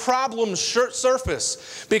when problems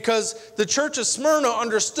surface? Because the church of Smyrna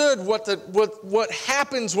understood what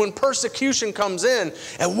happens when persecution comes in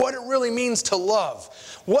and what it really means to love.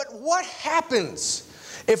 What happens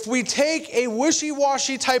if we take a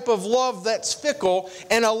wishy-washy type of love that's fickle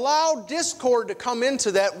and allow discord to come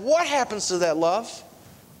into that? What happens to that love?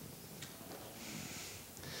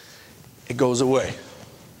 It goes away.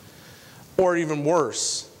 Or even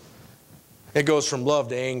worse, it goes from love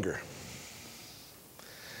to anger.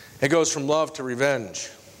 It goes from love to revenge.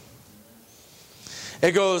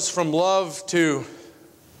 It goes from love to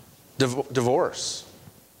divorce.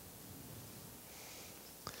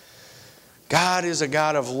 God is a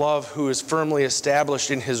God of love who is firmly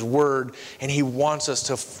established in His Word, and He wants us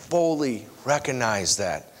to fully recognize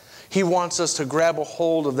that. He wants us to grab a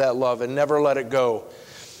hold of that love and never let it go.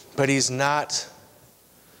 But He's not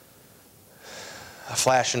a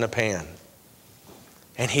flash in the pan.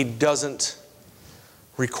 And He doesn't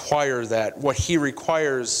require that. What He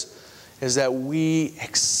requires is that we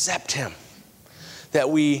accept Him, that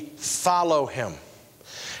we follow Him,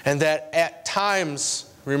 and that at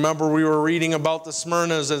times, remember we were reading about the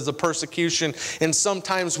Smyrnas as the persecution, and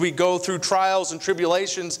sometimes we go through trials and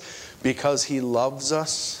tribulations because He loves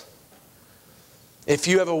us. If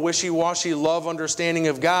you have a wishy-washy love understanding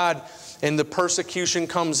of God and the persecution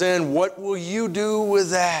comes in, what will you do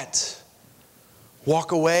with that?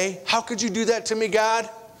 Walk away? How could you do that to me, God?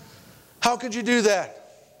 How could you do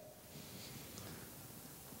that?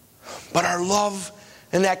 But our love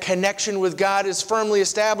and that connection with God is firmly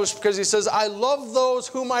established because He says, I love those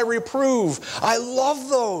whom I reprove. I love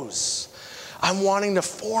those. I'm wanting to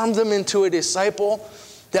form them into a disciple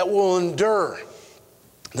that will endure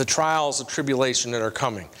the trials of tribulation that are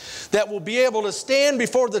coming. That will be able to stand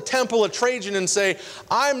before the temple of Trajan and say,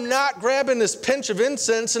 I'm not grabbing this pinch of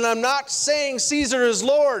incense and I'm not saying Caesar is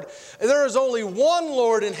Lord. There is only one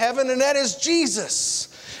Lord in heaven, and that is Jesus.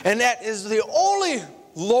 And that is the only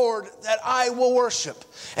Lord that I will worship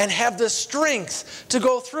and have the strength to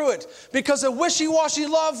go through it. Because a wishy-washy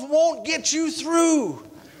love won't get you through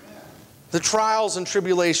the trials and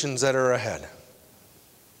tribulations that are ahead.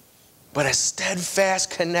 But a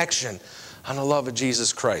steadfast connection on the love of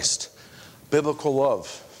Jesus Christ. Biblical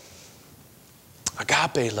love.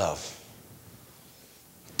 Agape love.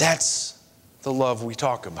 That's the love we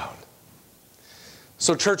talk about.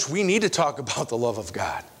 So church, we need to talk about the love of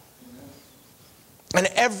God. And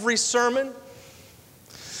every sermon,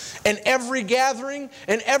 And every gathering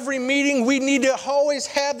and every meeting, we need to always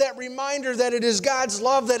have that reminder that it is God's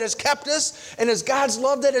love that has kept us, and it's God's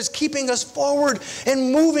love that is keeping us forward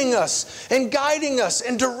and moving us and guiding us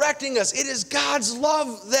and directing us. It is God's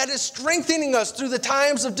love that is strengthening us through the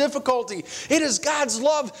times of difficulty. It is God's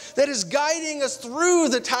love that is guiding us through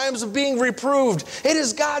the times of being reproved. It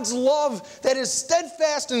is God's love that is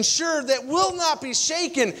steadfast and sure, that will not be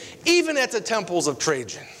shaken even at the temples of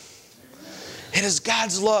Trajan. It is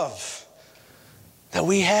God's love that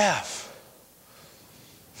we have.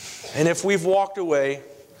 And if we've walked away,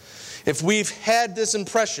 if we've had this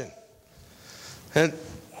impression, and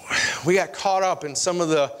we got caught up in some of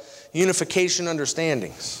the unification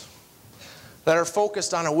understandings that are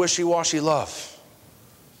focused on a wishy-washy love,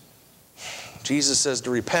 Jesus says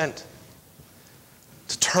to repent,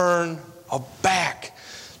 to turn back,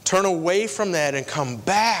 turn away from that and come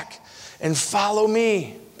back and follow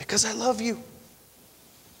me because I love you.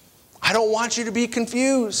 I don't want you to be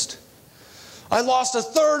confused. I lost a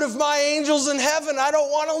third of my angels in heaven. I don't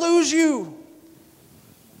want to lose you.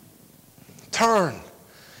 Turn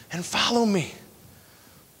and follow me.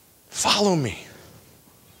 Follow me.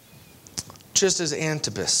 Just as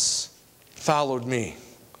Antipas followed me.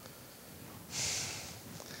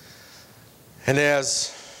 And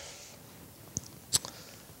as,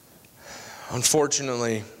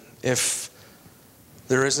 unfortunately, if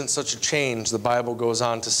there isn't such a change, the Bible goes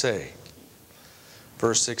on to say,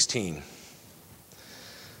 verse 16,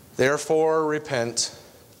 therefore repent,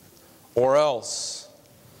 or else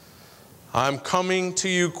I'm coming to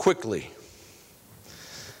you quickly.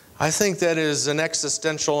 I think that is an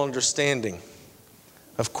existential understanding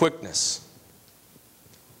of quickness.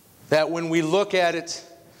 That when we look at it,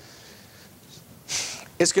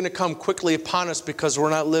 it's going to come quickly upon us because we're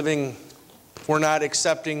not living, we're not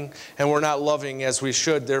accepting, and we're not loving as we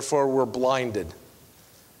should. Therefore, we're blinded.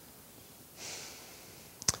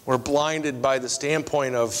 We're blinded by the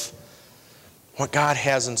standpoint of what God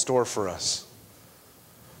has in store for us.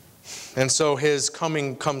 And so His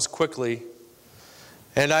coming comes quickly.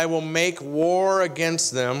 And I will make war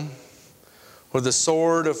against them with the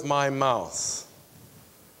sword of my mouth.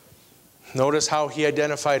 Notice how He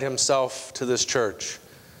identified Himself to this church.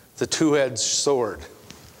 The two-edged sword.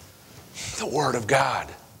 The Word of God.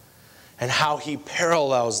 And how He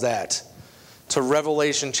parallels that to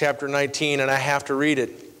Revelation chapter 19. And I have to read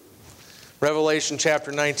it. Revelation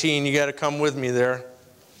chapter 19. You got to come with me there.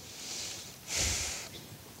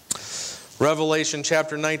 Revelation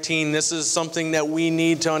chapter 19. This is something that we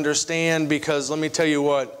need to understand, because let me tell you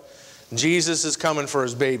what. Jesus is coming for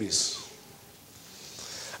His babies.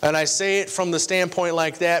 And I say it from the standpoint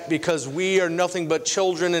like that because we are nothing but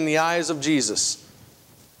children in the eyes of Jesus.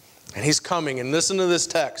 And He's coming. And listen to this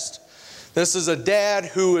text. This is a dad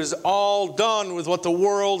who is all done with what the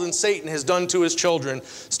world and Satan has done to his children,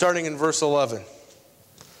 starting in verse 11.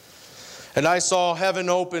 And I saw heaven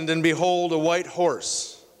opened, and behold, a white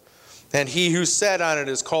horse. And He who sat on it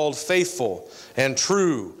is called Faithful and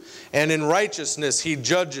True, and in righteousness He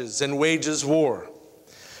judges and wages war.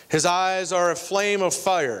 His eyes are a flame of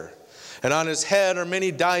fire, and on His head are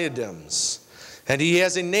many diadems. And He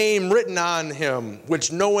has a name written on Him,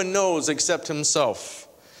 which no one knows except Himself.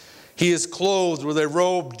 He is clothed with a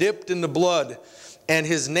robe dipped in the blood, and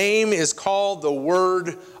His name is called the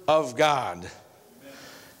Word of God.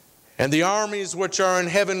 And the armies which are in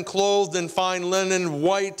heaven, clothed in fine linen,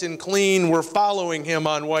 white and clean, were following Him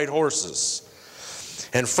on white horses.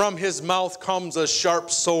 And from His mouth comes a sharp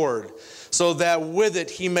sword, so that with it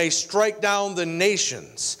He may strike down the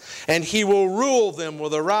nations. And He will rule them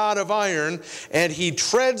with a rod of iron, and He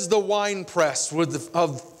treads the winepress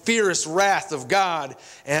of fierce wrath of God,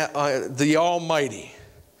 the Almighty.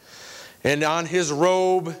 And on His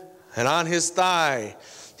robe and on His thigh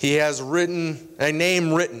He has written a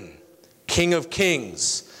name written, King of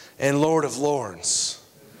Kings and Lord of Lords.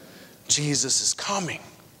 Jesus is coming.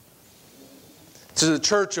 To the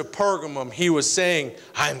church of Pergamum, He was saying,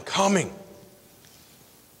 I'm coming.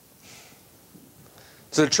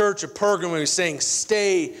 To the church of Pergamum, He was saying,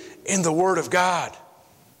 stay in the Word of God.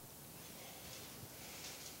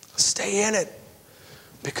 Stay in it,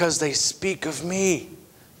 because they speak of me.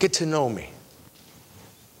 Get to know me.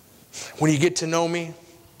 When you get to know me,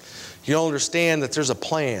 you'll understand that there's a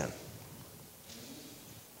plan.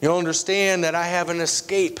 You'll understand that I have an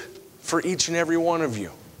escape for each and every one of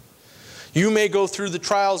you. You may go through the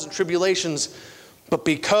trials and tribulations, but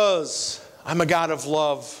because I'm a God of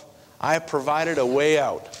love, I have provided a way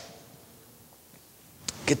out.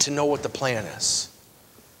 Get to know what the plan is.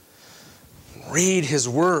 Read His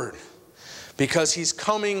Word, because He's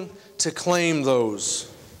coming to claim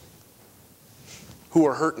those. who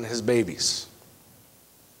are hurting his babies.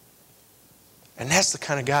 And that's the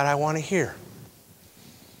kind of God I want to hear.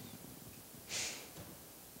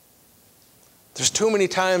 There's too many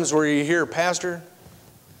times where you hear, Pastor,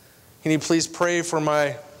 can you please pray for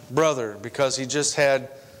my brother because he just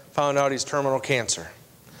found out he's terminal cancer.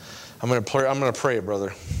 I'm going to pray,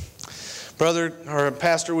 brother. Brother or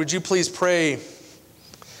Pastor, would you please pray?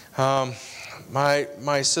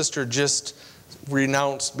 My sister just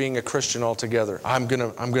renounced being a Christian altogether. I'm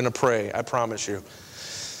gonna pray. I promise you.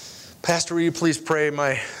 Pastor, will you please pray?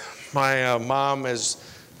 My mom has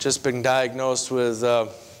just been diagnosed with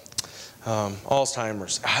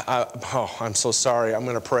Alzheimer's. I'm so sorry. I'm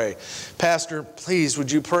going to pray. Pastor, please,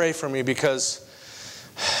 would you pray for me because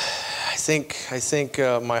I think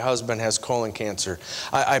my husband has colon cancer.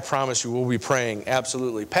 I promise you, we'll be praying.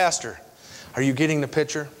 Absolutely. Pastor, are you getting the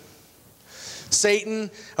picture? Satan,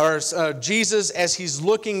 or Jesus, as he's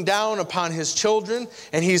looking down upon his children,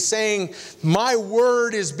 and he's saying, my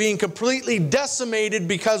word is being completely decimated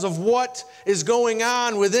because of what is going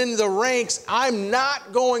on within the ranks. I'm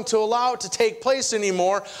not going to allow it to take place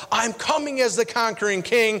anymore. I'm coming as the conquering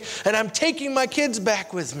king, and I'm taking my kids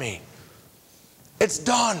back with me. It's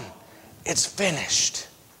done. It's finished.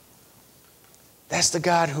 That's the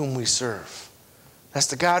God whom we serve. That's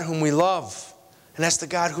the God whom we love. And that's the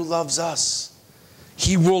God who loves us.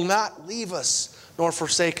 He will not leave us nor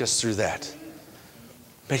forsake us through that.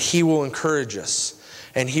 But He will encourage us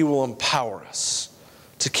and He will empower us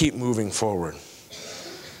to keep moving forward.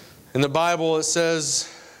 In the Bible it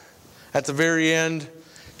says at the very end,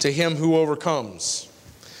 to him who overcomes.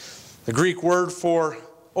 The Greek word for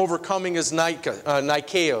overcoming is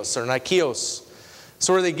Nikaios or Nikaios. It's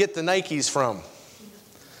where they get the Nikes from.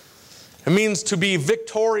 It means to be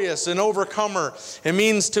victorious, an overcomer. It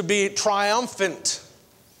means to be triumphant.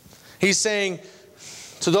 He's saying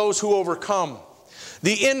to those who overcome.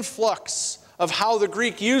 The influx of how the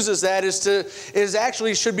Greek uses that is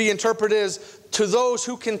actually should be interpreted as to those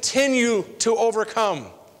who continue to overcome.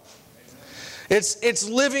 It's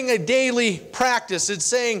living a daily practice. It's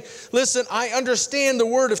saying, listen, I understand the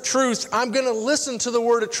word of truth. I'm going to listen to the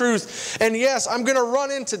word of truth. And yes, I'm going to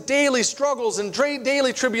run into daily struggles and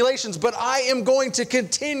daily tribulations, but I am going to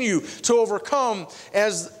continue to overcome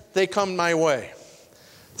as they come my way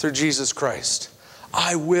through Jesus Christ.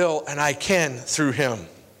 I will and I can through Him.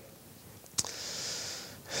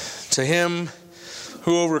 To him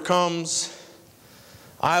who overcomes,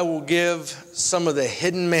 I will give some of the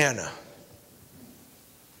hidden manna.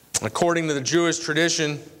 According to the Jewish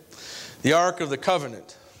tradition, the Ark of the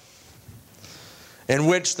Covenant, in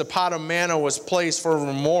which the pot of manna was placed for a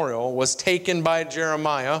memorial, was taken by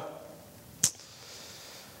Jeremiah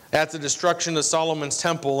at the destruction of Solomon's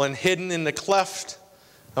temple and hidden in the cleft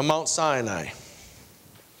of Mount Sinai.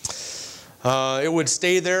 It would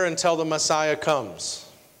stay there until the Messiah comes.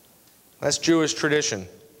 That's Jewish tradition.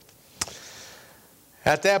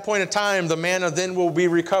 At that point in time, the manna then will be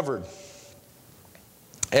recovered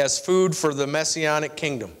as food for the Messianic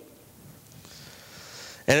kingdom.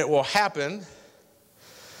 And it will happen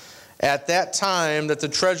at that time that the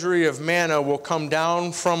treasury of manna will come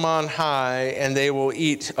down from on high, and they will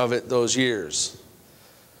eat of it those years.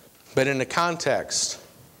 But in the context,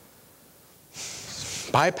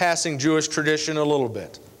 bypassing Jewish tradition a little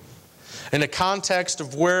bit, in the context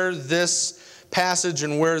of where this passage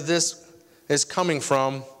and where this is coming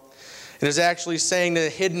from, it is actually saying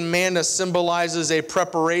that hidden manna symbolizes a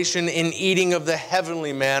preparation in eating of the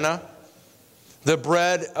heavenly manna, the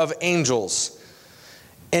bread of angels,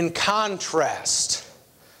 in contrast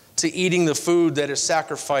to eating the food that is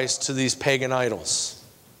sacrificed to these pagan idols.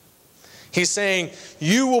 He's saying,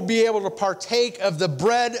 you will be able to partake of the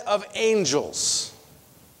bread of angels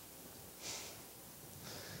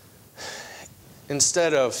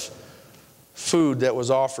instead of food that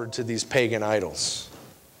was offered to these pagan idols.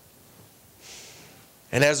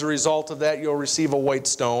 And as a result of that, you'll receive a white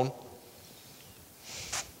stone.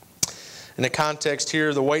 In the context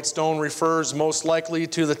here, the white stone refers most likely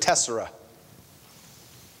to the tessera,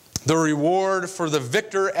 the reward for the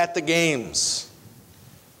victor at the games.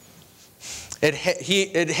 It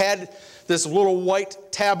had this little white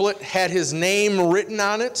tablet, had his name written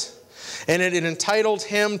on it, and it entitled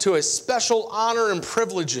him to a special honor and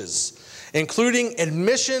privileges, including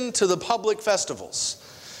admission to the public festivals.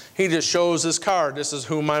 He just shows his card. This is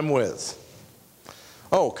whom I'm with.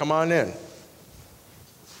 Oh, come on in.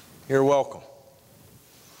 You're welcome.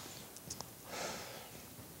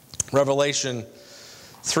 Revelation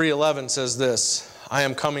 3:11 says this, I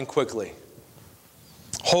am coming quickly.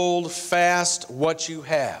 Hold fast what you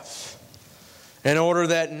have, in order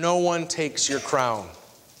that no one takes your crown.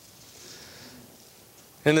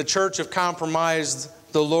 In the church of compromise,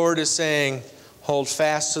 the Lord is saying, hold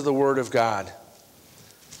fast to the Word of God.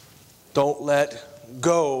 Don't let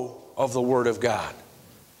go of the Word of God,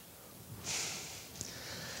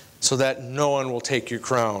 so that no one will take your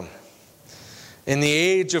crown. In the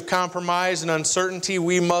age of compromise and uncertainty,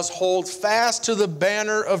 we must hold fast to the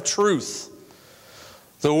banner of truth.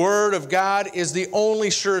 The Word of God is the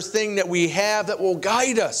only sure thing that we have that will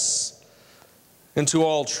guide us into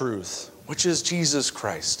all truth, which is Jesus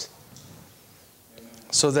Christ,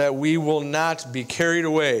 so that we will not be carried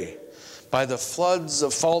away by the floods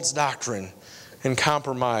of false doctrine and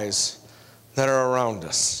compromise that are around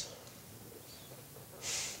us.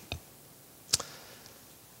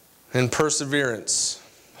 In perseverance,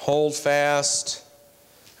 hold fast,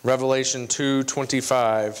 Revelation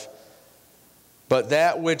 2:25. But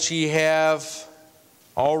that which ye have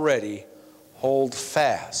already, hold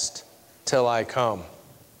fast till I come.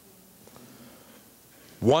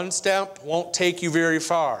 One step won't take you very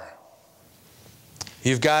far.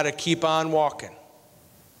 You've got to keep on walking.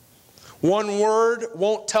 One word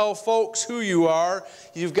won't tell folks who you are.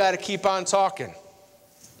 You've got to keep on talking.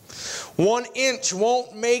 1 inch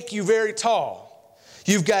won't make you very tall.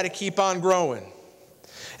 You've got to keep on growing.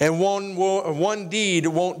 And one deed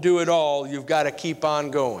won't do it all. You've got to keep on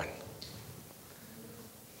going.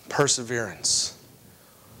 Perseverance.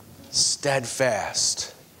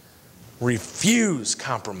 Steadfast. Refuse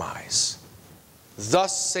compromise.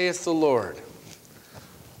 Thus saith the Lord,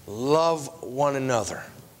 love one another.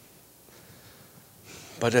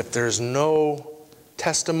 But if there's no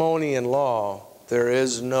testimony and law, there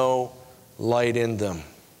is no light in them.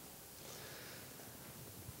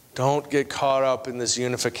 Don't get caught up in this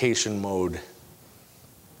unification mode.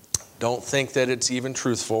 Don't think that it's even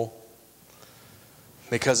truthful,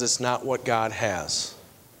 because it's not what God has.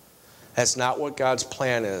 That's not what God's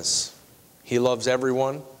plan is. He loves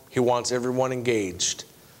everyone. He wants everyone engaged.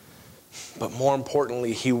 But more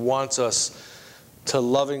importantly, He wants us to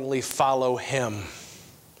lovingly follow Him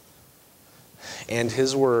and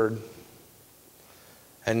His Word,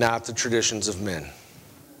 and not the traditions of men.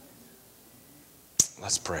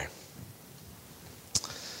 Let's pray.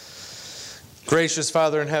 Gracious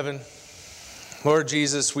Father in heaven, Lord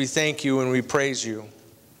Jesus, we thank You and we praise You.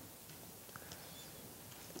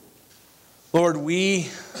 Lord, we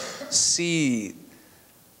see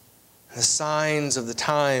the signs of the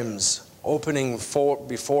times opening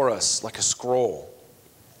before us like a scroll.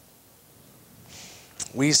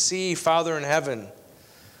 We see, Father in heaven,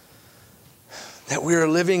 that we are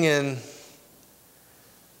living in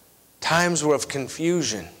times of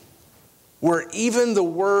confusion, where even the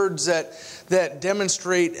words that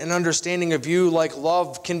demonstrate an understanding of You, like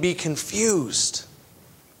love, can be confused.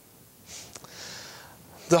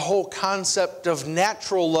 The whole concept of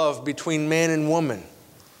natural love between man and woman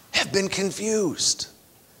have been confused.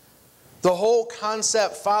 The whole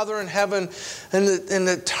concept, Father in heaven, and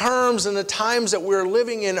the terms and the times that we're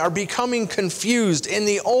living in are becoming confused. And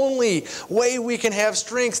the only way we can have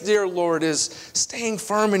strength, dear Lord, is staying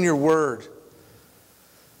firm in Your Word.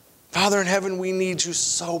 Father in heaven, we need You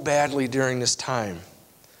so badly during this time.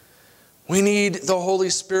 We need the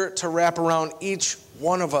Holy Spirit to wrap around each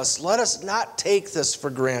one of us. Let us not take this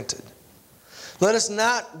for granted. Let us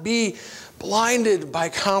not be blinded by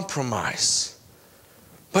compromise.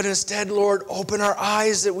 But instead, Lord, open our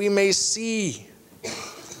eyes that we may see.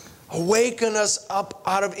 Awaken us up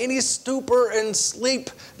out of any stupor and sleep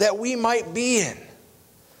that we might be in.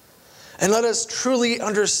 And let us truly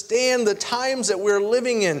understand the times that we're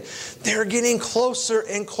living in. They're getting closer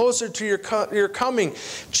and closer to your coming.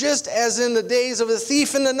 Just as in the days of the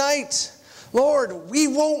thief in the night. Lord, we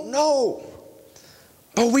won't know.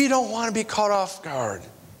 But we don't want to be caught off guard.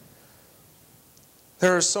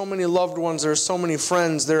 There are so many loved ones. There are so many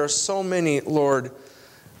friends. There are so many, Lord,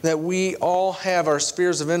 that we all have our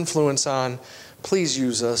spheres of influence on. Please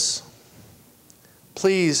use us.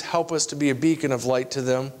 Please help us to be a beacon of light to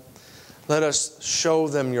them. Let us show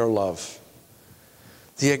them Your love.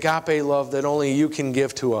 The agape love that only You can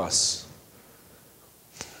give to us.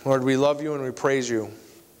 Lord, we love You and we praise You.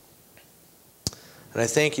 And I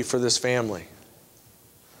thank You for this family.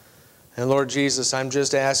 And Lord Jesus, I'm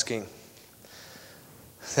just asking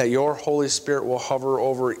that Your Holy Spirit will hover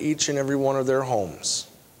over each and every one of their homes.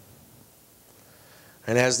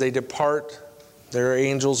 And as they depart, their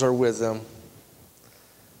angels are with them.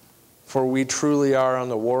 For we truly are on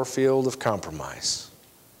the warfield of compromise.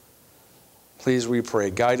 Please, we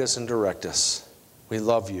pray, guide us and direct us. We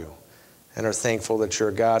love You and are thankful that You're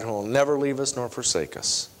a God who will never leave us nor forsake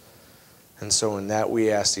us. And so in that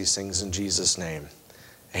we ask these things in Jesus' name.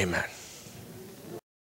 Amen.